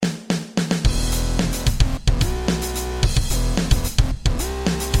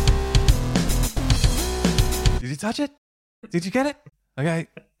touch it? Did you get it? Okay.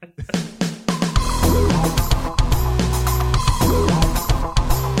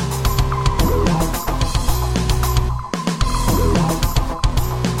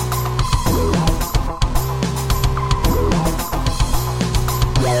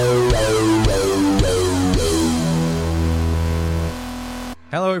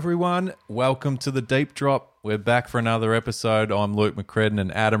 Hello everyone, welcome to the Deep Drop. We're back for another episode. I'm Luke McCredden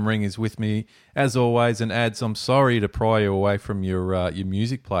and Adam Ring is with me as always. And Ads, I'm sorry to pry you away from your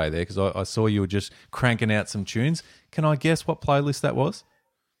music player there because I saw you were just cranking out some tunes. Can I guess what playlist that was?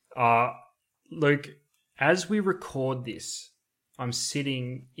 Luke, as we record this, I'm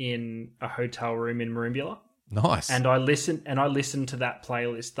sitting in a hotel room in Merimbula. Nice. And I listened to that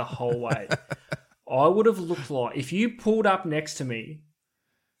playlist the whole way. I would have looked like, if you pulled up next to me,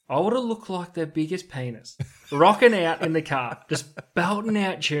 I would have looked like the biggest penis, rocking out in the car, just belting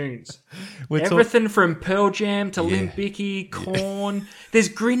out tunes. Everything from Pearl Jam to Limp Bizkit, Korn. There's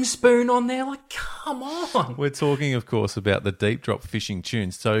Grinspoon on there. Like, come on. We're talking, of course, about the Deep Drop fishing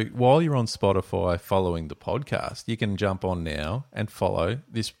tunes. So while you're on Spotify following the podcast, you can jump on now and follow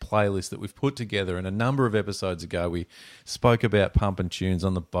this playlist that we've put together. And a number of episodes ago, we spoke about pumping tunes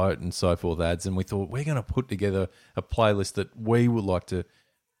on the boat and so forth, Ads, and we thought we're going to put together a playlist that we would like to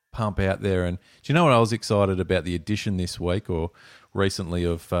pump out there. And do you know what I was excited about the addition this week or recently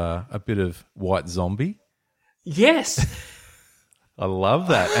of a bit of White Zombie? Yes. I love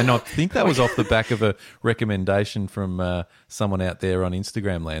that. And I think that was off the back of a recommendation from someone out there on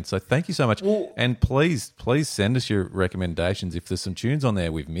Instagram land. So thank you so much. Well, and please send us your recommendations. If there's some tunes on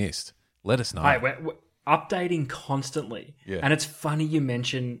there we've missed, let us know. Hey, we're updating constantly. Yeah. And it's funny you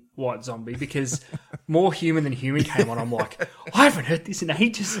mention White Zombie because More Human Than Human came on. I'm like, I haven't heard this in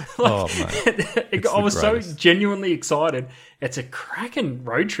ages. Like, mate. I was so genuinely excited. It's a cracking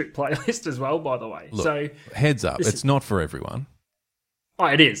road trip playlist as well, by the way. Look, so heads up, it's not for everyone. Oh,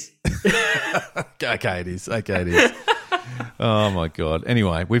 it is. Okay, it is. Oh, my God.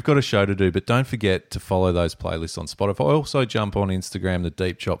 Anyway, we've got a show to do, but don't forget to follow those playlists on Spotify. Also, jump on Instagram, The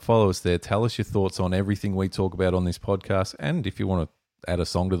Deep Chop. Follow us there. Tell us your thoughts on everything we talk about on this podcast. And if you want to add a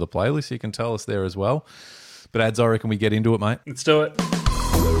song to the playlist, you can tell us there as well. But Ads, I reckon we get into it, mate. Let's do it.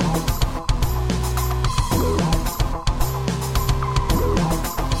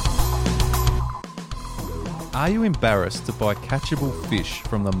 Are you embarrassed to buy catchable fish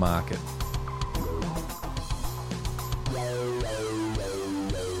from the market?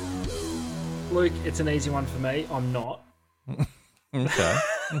 Luke, it's an easy one for me. I'm not.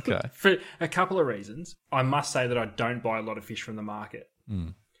 Okay. For a couple of reasons. I must say that I don't buy a lot of fish from the market.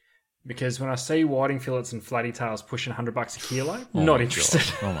 Because when I see whiting fillets and flatty tails pushing $100 a kilo, not interested.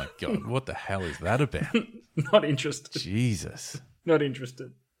 Oh, my God. What the hell is that about? Not interested. Jesus. Not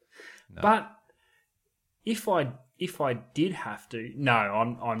interested. No. But if I did have to, no,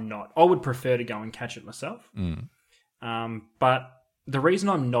 I'm not. I would prefer to go and catch it myself. But the reason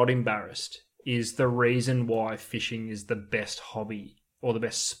I'm not embarrassed is the reason why fishing is the best hobby or the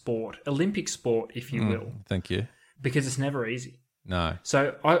best sport, Olympic sport, if you will. Thank you. Because it's never easy. No.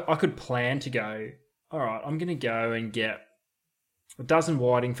 So I could plan to go, all right, I'm going to go and get a dozen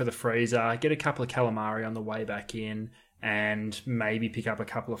whiting for the freezer, get a couple of calamari on the way back in, and maybe pick up a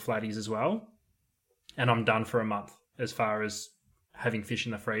couple of flatties as well. And I'm done for a month as far as having fish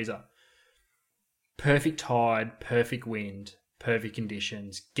in the freezer. Perfect tide, perfect wind, perfect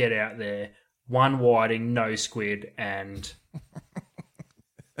conditions. Get out there. One whiting, no squid, and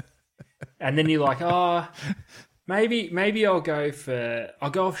then you're like, maybe I'll go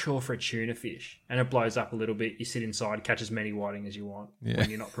offshore for a tuna fish, and it blows up a little bit. You sit inside, catch as many whiting as you want when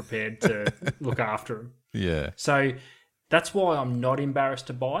you're not prepared to look after them. Yeah. So that's why I'm not embarrassed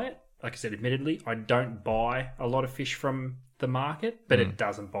to buy it. Like I said, admittedly, I don't buy a lot of fish from the market, but it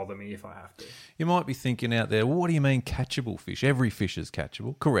doesn't bother me if I have to. You might be thinking out there, well, what do you mean catchable fish? Every fish is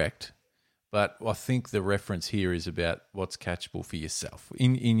catchable. Correct. But I think the reference here is about what's catchable for yourself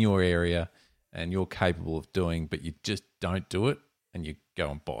in your area and you're capable of doing, but you just don't do it and you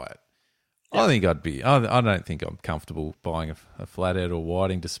go and buy it. Yeah. I don't think I'm comfortable buying a flathead or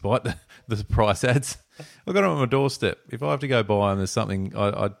whiting despite the price ads. I've got them on my doorstep. If I have to go buy them, there's something,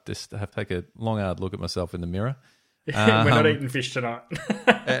 I just have to take a long, hard look at myself in the mirror. We're not eating fish tonight.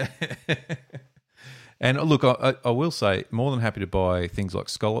 And look, I will say, more than happy to buy things like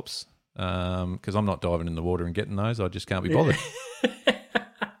scallops because I'm not diving in the water and getting those. I just can't be bothered.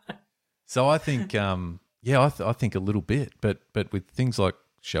 So I think, I think a little bit, but with things like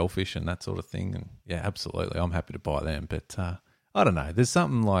shellfish and that sort of thing, and yeah, absolutely, I'm happy to buy them. But I don't know. There's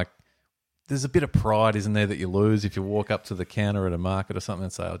something like there's a bit of pride, isn't there, that you lose if you walk up to the counter at a market or something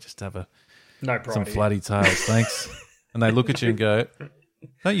and say, I'll just have a No pride. Some here. flatty tails, thanks. And they look at you and go,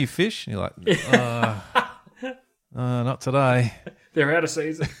 don't you fish? And you're like, not today. They're out of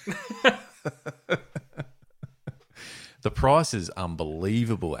season. The price is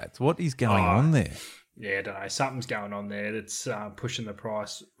unbelievable. What is going on there? Yeah, I don't know. Something's going on there that's pushing the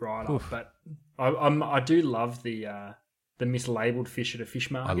price right up. But I do love the mislabeled fish at a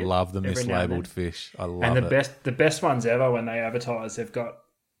fish I market. love the every now and mislabeled then. fish. I love And it. the best ones ever when they advertise, they've got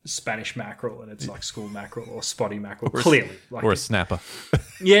Spanish mackerel and it's like school mackerel or spotty mackerel. Clearly, Or a snapper.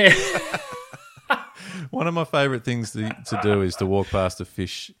 yeah. One of my favourite things to do is to walk past a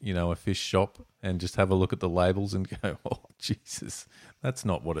fish shop and just have a look at the labels and go, oh, Jesus, that's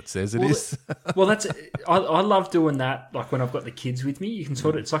not what it says it is. Well, I love doing that. Like when I've got the kids with me, you can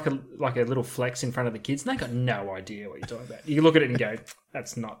sort of, it's like a little flex in front of the kids, and they got no idea what you're talking about. You look at it and go,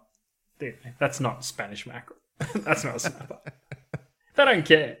 that's not Spanish mackerel. That's not a snapper. They don't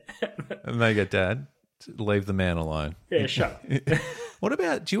care. And they go, Dad, leave the man alone. Yeah, shut up. What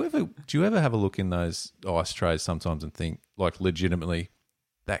about, do you ever have a look in those ice trays sometimes and think, like, legitimately,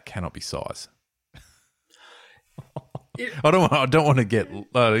 that cannot be size? I don't want to get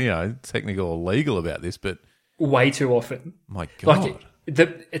technical or legal about this, but Way too often. my God,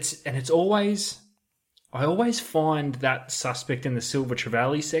 It's always, I always find that suspect in the silver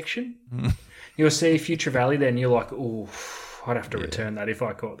trevally section. You'll see a few trevally there, and you're like, oh, I'd have to return that if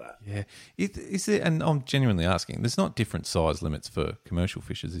I caught that. yeah. Is there? And I'm genuinely asking. There's not different size limits for commercial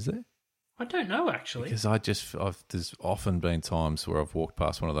fishers, is there? I don't know actually. Because there's often been times where I've walked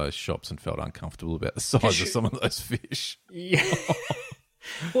past one of those shops and felt uncomfortable about the size of some of those fish. Yeah.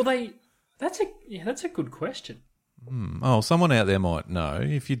 Well, that's a good question. Oh, someone out there might know.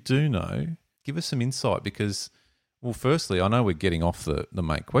 If you do know, give us some insight because, well, firstly, I know we're getting off the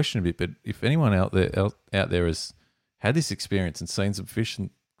main question a bit, but if anyone out there has had this experience and seen some fish and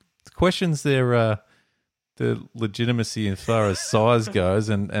questions their legitimacy as far as size goes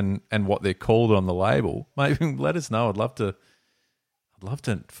and what they're called on the label, maybe let us know. I'd love to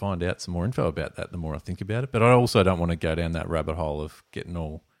find out some more info about that the more I think about it. But I also don't want to go down that rabbit hole of getting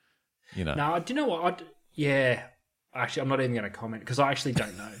all, No, do you know what? Actually, I'm not even going to comment because I actually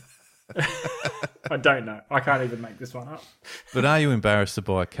don't know. I don't know. I can't even make this one up. But are you embarrassed to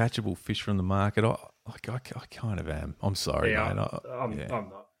buy a catchable fish from the market? I kind of am. I'm sorry, Yeah, mate. I'm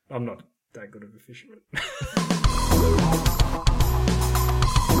not. I'm not that good of a fisherman.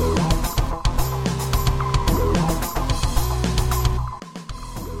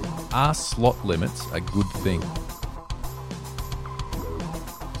 Are slot limits a good thing?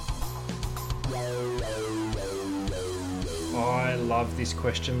 I love this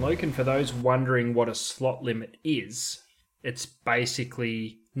question, Luke. And for those wondering what a slot limit is, it's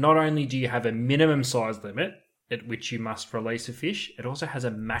basically not only do you have a minimum size limit at which you must release a fish, it also has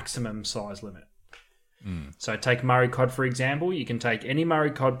a maximum size limit. So take Murray cod, for example. You can take any Murray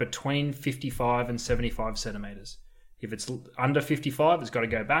cod between 55 and 75 centimetres. If it's under 55, it's got to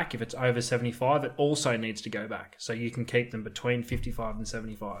go back. If it's over 75, it also needs to go back. So you can keep them between 55 and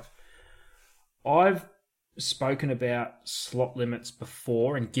 75. I've spoken about slot limits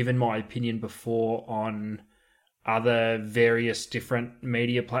before and given my opinion before on other various different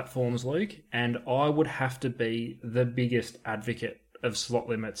media platforms, Luke, and I would have to be the biggest advocate of slot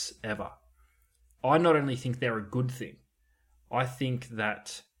limits ever. I not only think they're a good thing, I think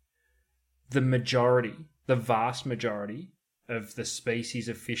that the vast majority of the species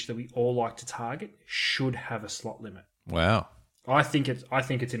of fish that we all like to target should have a slot limit. Wow. I think it's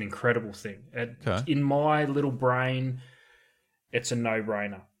an incredible thing. Okay. In my little brain, it's a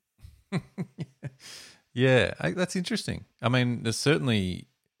no-brainer. Yeah, that's interesting. I mean, there's certainly,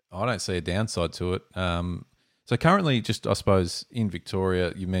 I don't see a downside to it. So currently, just I suppose in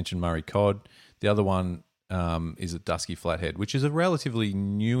Victoria, you mentioned Murray cod. The other one is a dusky flathead, which is a relatively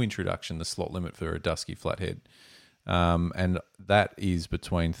new introduction, the slot limit for a dusky flathead. And that is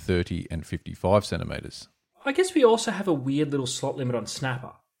between 30 and 55 centimetres. I guess we also have a weird little slot limit on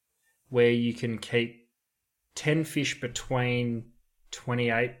snapper where you can keep 10 fish between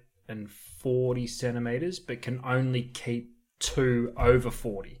 28 and 40 centimetres, but can only keep 2 over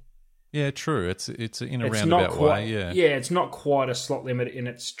 40. Yeah, true. It's in a It's roundabout not quite, way, yeah. Yeah, it's not quite a slot limit in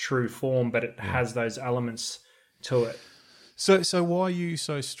its true form, but it has those elements to it. So why are you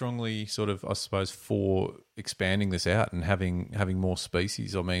so strongly sort of, I suppose, for expanding this out and having more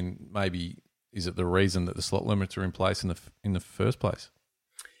species? I mean, maybe is it the reason that the slot limits are in place in the first place?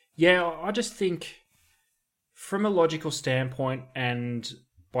 Yeah, I just think from a logical standpoint, and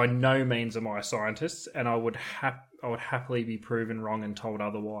by no means am I a scientist, and I would happily be proven wrong and told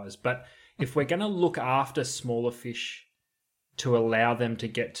otherwise. But if we're going to look after smaller fish to allow them to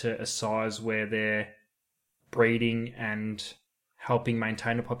get to a size where they're breeding and helping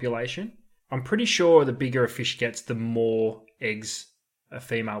maintain a population. I'm pretty sure the bigger a fish gets, the more eggs a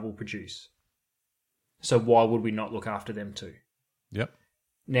female will produce. So why would we not look after them too? Yep.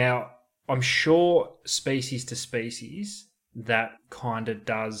 Now, I'm sure species to species, that kind of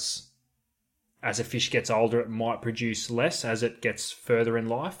does, as a fish gets older, it might produce less as it gets further in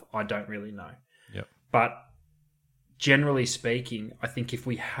life. I don't really know. Yep. But generally speaking, I think if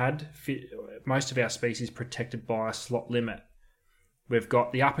we had most of our species protected by a slot limit, we've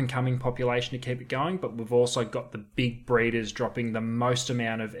got the up-and-coming population to keep it going, but we've also got the big breeders dropping the most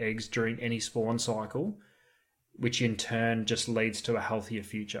amount of eggs during any spawn cycle, which in turn just leads to a healthier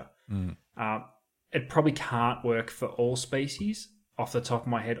future. It probably can't work for all species. Off the top of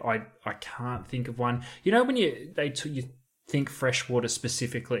my head, I can't think of one. You know, when you think freshwater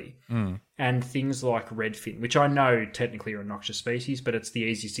specifically, and things like redfin, which I know technically are a noxious species, but it's the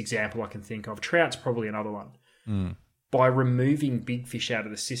easiest example I can think of. Trout's probably another one. By removing big fish out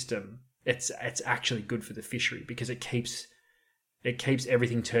of the system, it's actually good for the fishery because it keeps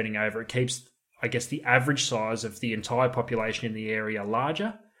everything turning over. It keeps, I guess, the average size of the entire population in the area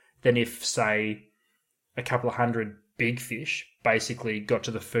larger than if, say, a couple of hundred big fish basically got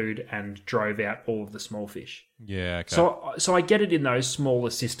to the food and drove out all of the small fish. Yeah, okay. So I get it in those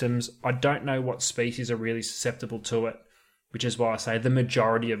smaller systems. I don't know what species are really susceptible to it, which is why I say the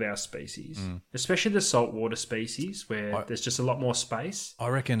majority of our species, especially the saltwater species where there's just a lot more space. I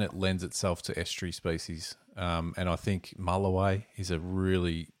reckon it lends itself to estuary species. And I think Mulloway is a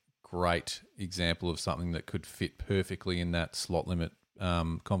really great example of something that could fit perfectly in that slot limit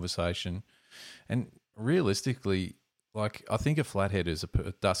conversation. And realistically, like, I think a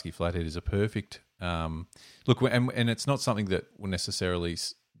dusky flathead is a perfect look. And it's not something that will necessarily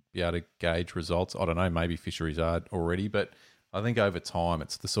be able to gauge results. I don't know. Maybe fisheries are already, but I think over time,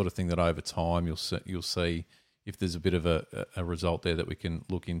 it's the sort of thing that over time you'll see if there's a bit of a result there that we can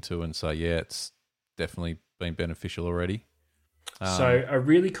look into and say, yeah, it's definitely been beneficial already. So a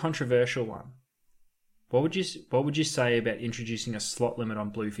really controversial one. What would you say about introducing a slot limit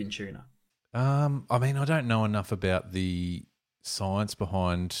on bluefin tuna? I mean, I don't know enough about the science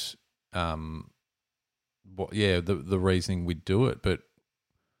behind, the reasoning we'd do it. But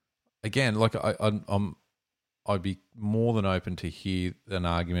again, like I'd be more than open to hear an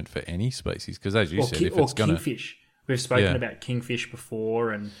argument for any species because, as you said, if it's going to kingfish, we've spoken about kingfish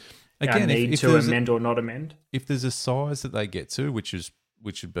before, and again, our need to amend or not amend. If there's a size that they get to, which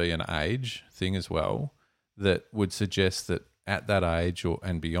would be an age thing as well, that would suggest that at that age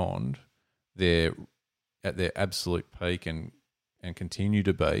and beyond, they're at their absolute peak and continue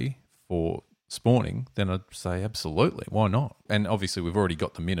to be for spawning, then I'd say absolutely, why not? And obviously we've already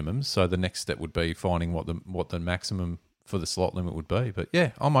got the minimums, so the next step would be finding what the maximum for the slot limit would be. But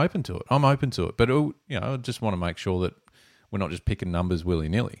yeah, I'm open to it. But I just want to make sure that we're not just picking numbers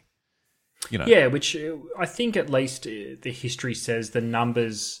willy-nilly. Yeah, which I think at least the history says the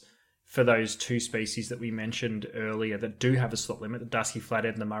numbers for those two species that we mentioned earlier that do have a slot limit, the dusky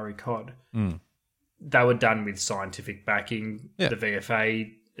flathead and the Murray cod, they were done with scientific backing. Yeah. The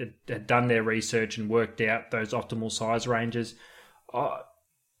VFA had done their research and worked out those optimal size ranges. I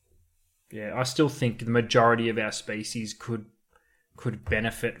still think the majority of our species could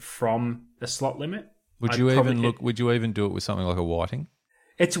benefit from the slot limit. Would you even do it with something like a whiting?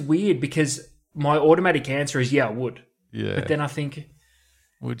 It's weird because my automatic answer is, yeah, I would. Yeah. But then I think,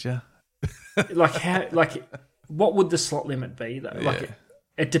 would you? What would the slot limit be though?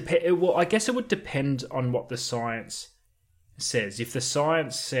 Yeah. Well, I guess it would depend on what the science says. If the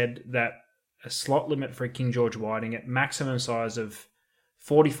science said that a slot limit for a King George whiting at maximum size of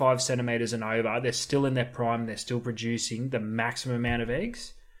 45 centimeters and over, they're still in their prime, they're still producing the maximum amount of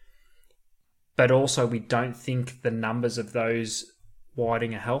eggs. But also, we don't think the numbers of those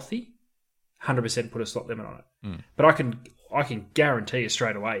whiting are healthy. 100% put a slot limit on it. But I can guarantee you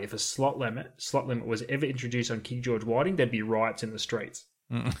straight away, if a slot limit was ever introduced on King George whiting, there'd be riots in the streets.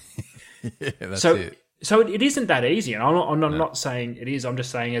 Yeah, that's it. So it isn't that easy, and I'm not saying it is. I'm just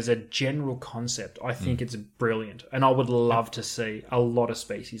saying as a general concept, I think it's brilliant, and I would love to see a lot of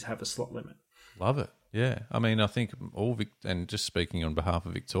species have a slot limit. Love it, yeah. I mean, I think and just speaking on behalf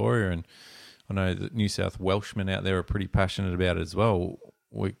of Victoria, and I know that New South Welshmen out there are pretty passionate about it as well.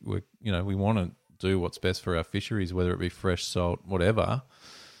 We want to do what's best for our fisheries, whether it be fresh, salt, whatever.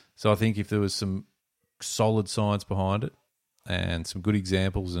 So I think if there was some solid science behind it and some good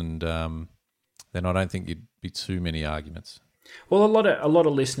examples, and then I don't think you'd be too many arguments. Well, a lot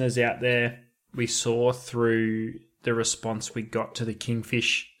of listeners out there, we saw through the response we got to the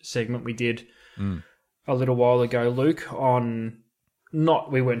kingfish segment we did. a little while ago, Luke, on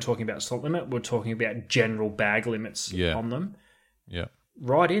we weren't talking about slot limit, we're talking about general bag limits on them. Yeah.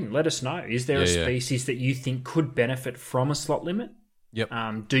 Write in, let us know. Is there a species that you think could benefit from a slot limit?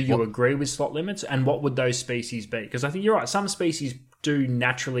 Yep. Do you agree with slot limits? And what would those species be? Because I think you're right. Some species do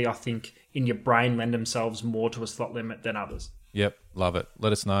naturally, I think, in your brain lend themselves more to a slot limit than others. Yep. Love it.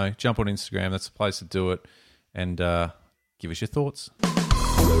 Let us know. Jump on Instagram. That's the place to do it. And give us your thoughts.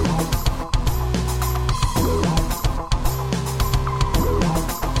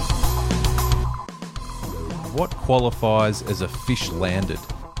 What qualifies as a fish landed?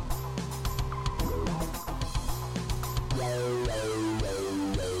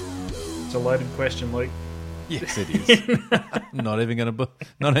 It's a loaded question, Luke. Yes, it is. Not even gonna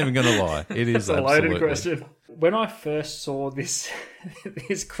lie. It is a absolutely. Loaded question. When I first saw this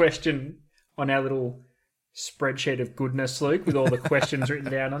this question on our little spreadsheet of goodness, Luke, with all the questions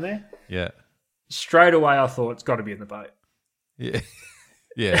written down on there, straight away I thought it's got to be in the boat. Yeah,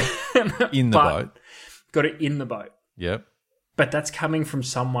 yeah, in the boat. Got it in the boat. Yep. But that's coming from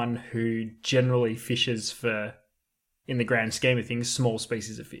someone who generally fishes for, in the grand scheme of things, small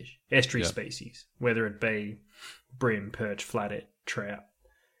species of fish, estuary species, whether it be bream, perch, flathead, trout.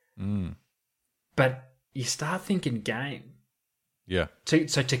 But you start thinking game. Yeah. So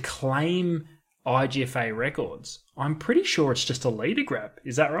to claim IGFA records, I'm pretty sure it's just a leader grab.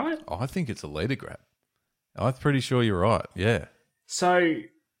 Is that right? I think it's a leader grab. I'm pretty sure you're right. Yeah. So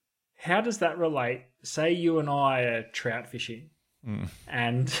how does that relate? Say you and I are trout fishing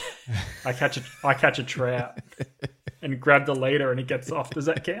and I catch a trout and grab the leader and it gets off. Does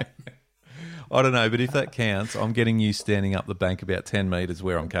that count? I don't know, but if that counts, I'm getting you standing up the bank about 10 metres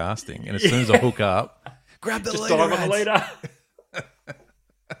where I'm casting. And as soon as I hook up, grab the just leader. Dive on the leader.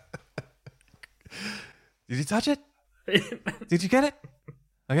 Did you touch it? Did you get it?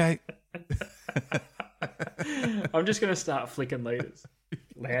 Okay. I'm just going to start flicking leaders.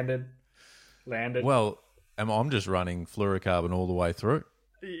 Landed. Well, I'm just running fluorocarbon all the way through.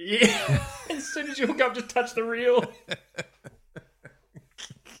 Yeah. As soon as you hook up, just touch the reel.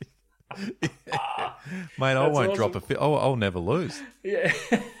 Mate, I won't drop a fish. I'll never lose. Yeah.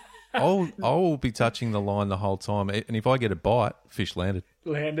 I'll be touching the line the whole time. And if I get a bite, fish landed.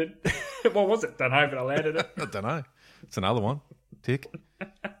 Landed. What was it? Don't know, but I landed it. I don't know. It's another one. Tick.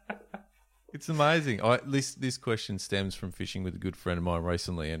 It's amazing. This question stems from fishing with a good friend of mine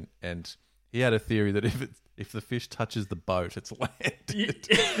recently, and he had a theory that if the fish touches the boat, it's landed.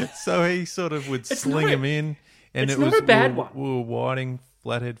 So he sort of would sling them in, and it's not a bad one. We were whiting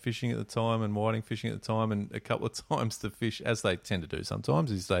flathead fishing at the time and whiting fishing at the time, and a couple of times the fish, as they tend to do sometimes,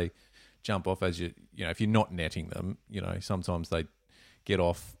 is they jump off as if you're not netting them, sometimes they get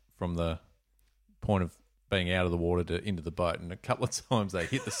off from the point of being out of the water into the boat, and a couple of times they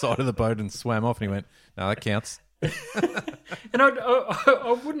hit the side of the boat and swam off, and he went, "No, that counts." And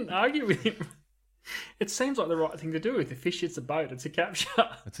I wouldn't argue with him. It seems like the right thing to do. If the fish hits the boat, it's a capture.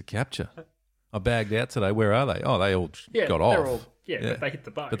 It's a capture. I bagged out today. Where are they? Oh, they all got off. But they hit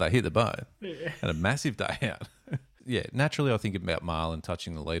the boat. But they hit the boat. Yeah. Had a massive day out. Yeah, naturally I think about marlin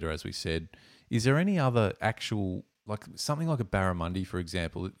touching the leader, as we said. Is there any other actual, like something like a barramundi, for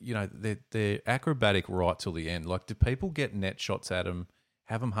example? They're acrobatic right till the end. Like, do people get net shots at them,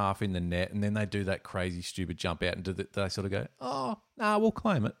 have them half in the net, and then they do that crazy, stupid jump out, and do they sort of go, "Oh, no, we'll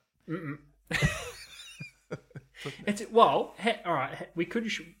claim it"? All right.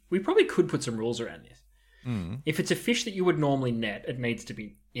 We probably could put some rules around this. If it's a fish that you would normally net, it needs to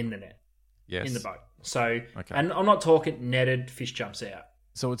be in the net. Yes. In the boat. So, and I'm not talking netted, fish jumps out.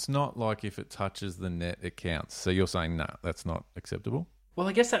 So it's not like if it touches the net, it counts. So you're saying, no, that's not acceptable? Well,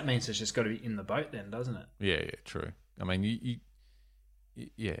 I guess that means it's just got to be in the boat then, doesn't it? Yeah, true. I mean,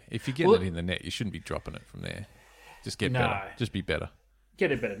 if you're getting it in the net, you shouldn't be dropping it from there. Just get better. Just be better.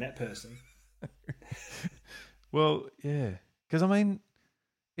 Get a better net person. Well, yeah. Because, I mean,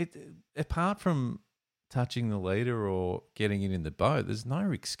 apart from touching the leader or getting it in the boat, there's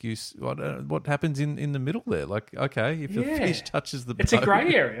no excuse. What happens in the middle there? Like, okay, if the fish touches the boat. It's a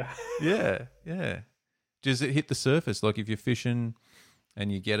grey area. Yeah. Does it hit the surface? Like, if you're fishing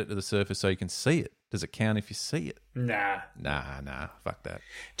and you get it to the surface so you can see it, does it count if you see it? Nah. Fuck that.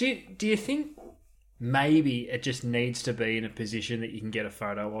 Do you think maybe it just needs to be in a position that you can get a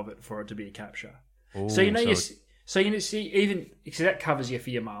photo of it for it to be a capture? Ooh, so see, that covers you for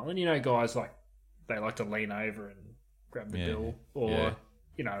your marlin. Guys they like to lean over and grab the bill, or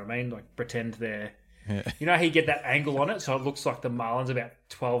you know what I mean, like pretend they're. Yeah. How you get that angle on it, so it looks like the marlin's about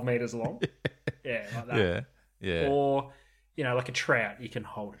 12 meters long. Yeah, like that. Yeah. Or like a trout, you can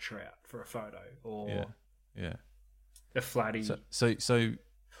hold a trout for a photo, or a flatty. So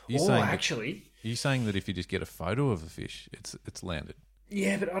you're saying actually, Are you saying that if you just get a photo of a fish, it's landed?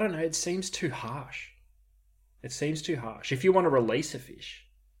 Yeah, but I don't know. It seems too harsh. If you want to release a fish,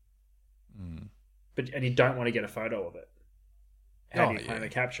 and you don't want to get a photo of it, how do you claim a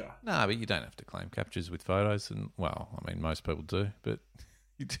capture? No, but you don't have to claim captures with photos, and well, I mean, most people do, but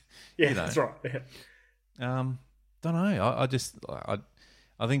that's right. Yeah. Don't know.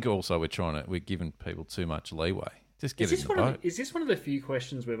 I think also we're giving people too much leeway. Just get it in the boat. Is this one of the few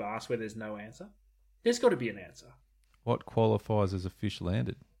questions we've asked where there's no answer? There's got to be an answer. What qualifies as a fish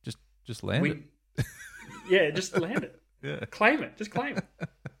landed? Just land it. Yeah, just land it. Yeah. Claim it. Just claim it.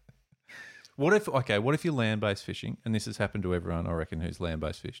 What if you're land-based fishing, and this has happened to everyone, I reckon, who's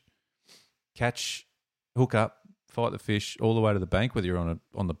land-based fished? Hook up, fight the fish all the way to the bank, whether you're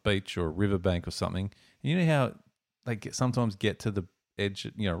on the beach or a river bank or something. You know how they sometimes get to the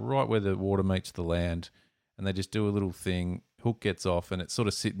edge, right where the water meets the land, and they just do a little thing, hook gets off, and it's sort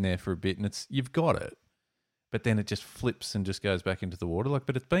of sitting there for a bit, and you've got it, but then it just flips and just goes back into the water.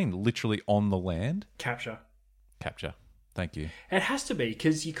 But it's been literally on the land. Capture. Thank you. It has to be,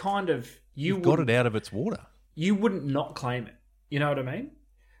 because You've got it out of its water. You wouldn't not claim it. You know what I mean?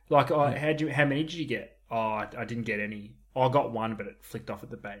 Like, how many did you get? Oh, I didn't get any. Oh, I got one, but it flicked off at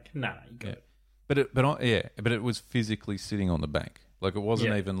the bank. No, you got it. But it was physically sitting on the bank. Like, it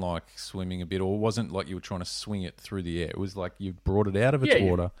wasn't even like swimming a bit, or it wasn't like you were trying to swing it through the air. It was like you brought it out of its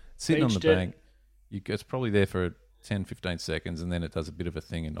water, sitting on the bank. It's probably there for 10, 15 seconds, and then it does a bit of a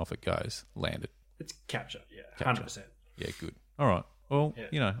thing, and off it goes. Landed. It's capture, 100%. Yeah, good. All right. Well,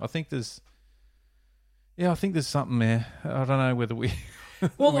 I think there's something there. I don't know whether we.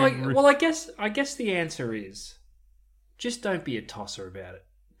 I guess the answer is just don't be a tosser about it.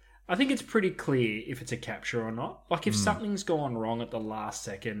 I think it's pretty clear if it's a capture or not. Like, if something's gone wrong at the last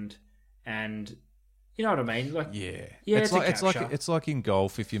second, and you know what I mean. Like, it's like in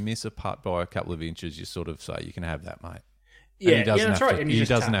golf. If you miss a putt by a couple of inches, you sort of say you can have that, mate. Yeah, that's right. He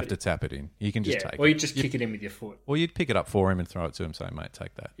doesn't have to tap it in. You can just take it. Or you just kick it in with your foot. Or you'd pick it up for him and throw it to him, saying, "Mate,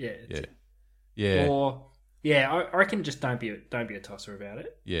 take that." Yeah. Or I reckon just don't be a tosser about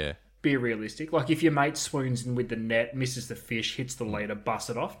it. Yeah. Be realistic. Like, if your mate swoons in with the net, misses the fish, hits the leader, busts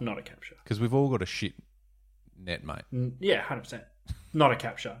it off, not a capture. Because we've all got a shit net, mate. Yeah, 100%. Not a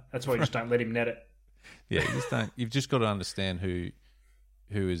capture. That's why you just don't let him net it. Yeah, you just don't. You've just got to understand who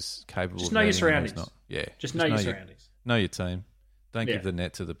is capable. Just of know your netting surroundings. and who's not. Yeah. Just know your surroundings. Know your team. Don't give the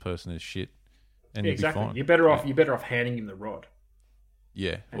net to the person who's shit, and you'll exactly. be fine. You're better off handing him the rod.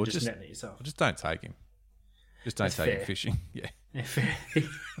 Yeah, or just netting it yourself. Or just don't take him. Just don't take him fishing. Yeah. Fair.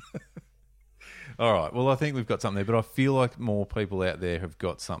 All right. Well, I think we've got something there, but I feel like more people out there have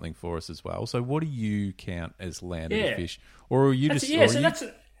got something for us as well. So, what do you count as landed fish, or are you that's just? That's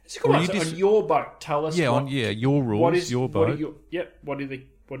a good one. So on your boat, tell us. Your rules, your boat.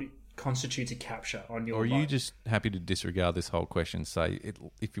 What constitutes a capture on your boat? Or are boat? you just happy to disregard this whole question? Say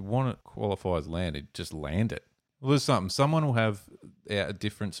if you want to qualify as landed, just land it. Well, there's something. Someone will have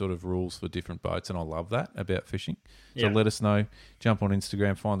different sort of rules for different boats, and I love that about fishing. So let us know. Jump on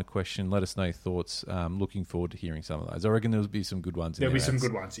Instagram, find the question, let us know your thoughts. Looking forward to hearing some of those. I reckon there'll be some good ones. There'll be some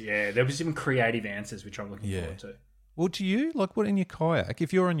good ones. Yeah, there'll be some creative answers, which I'm looking forward to. Well, to you, like what in your kayak?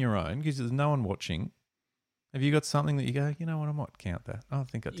 If you're on your own, because there's no one watching, have you got something that you go, you know what, I might count that. I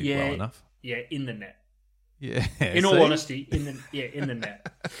think I did well enough. Yeah, in the net. Yeah. In all honesty, in the net.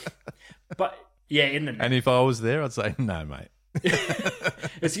 But. Yeah, in the net. And if I was there, I'd say, no, mate.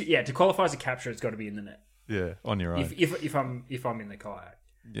 To qualify as a capture, it's got to be in the net. Yeah, on your own. If I'm in the kayak.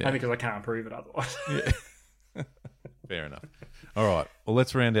 Yeah. Only because I can't prove it otherwise. Yeah. Fair enough. All right. Well,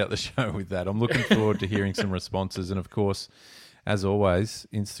 let's round out the show with that. I'm looking forward to hearing some responses. And, of course, as always,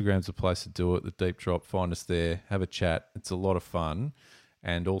 Instagram's the place to do it. The Deep Drop, find us there. Have a chat. It's a lot of fun.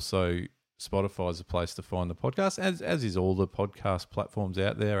 And also, Spotify is a place to find the podcast, as is all the podcast platforms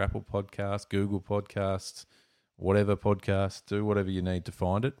out there, Apple Podcasts, Google Podcasts, whatever podcast. Do whatever you need to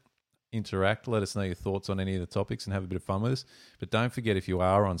find it. Interact. Let us know your thoughts on any of the topics and have a bit of fun with us. But don't forget, if you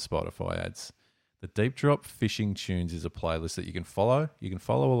are on Spotify ads, the Deep Drop Fishing Tunes is a playlist that you can follow. You can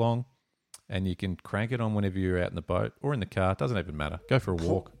follow along and you can crank it on whenever you're out in the boat or in the car. It doesn't even matter. Go for a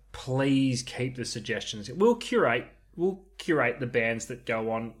walk. Please keep the suggestions. We'll curate the bands that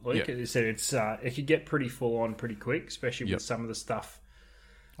go on. Like I said, it could get pretty full on pretty quick, especially with some of the stuff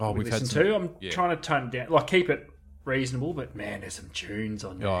we listen to. I'm trying to tone it down, like keep it reasonable, but man, there's some tunes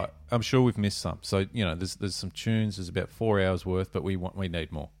on there. I'm sure we've missed some. So there's some tunes. There's about 4 hours worth, but we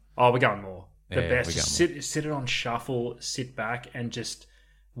need more. Oh, we're going more. The best. Just sit it on shuffle, sit back, and just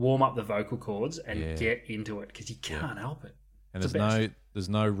warm up the vocal cords and get into it because you can't help it. And there's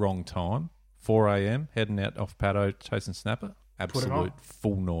no wrong time. 4 a.m. heading out off Paddo chasing snapper. Absolute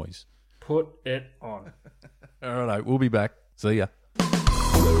full noise. Put it on. All right, we'll be back. See ya.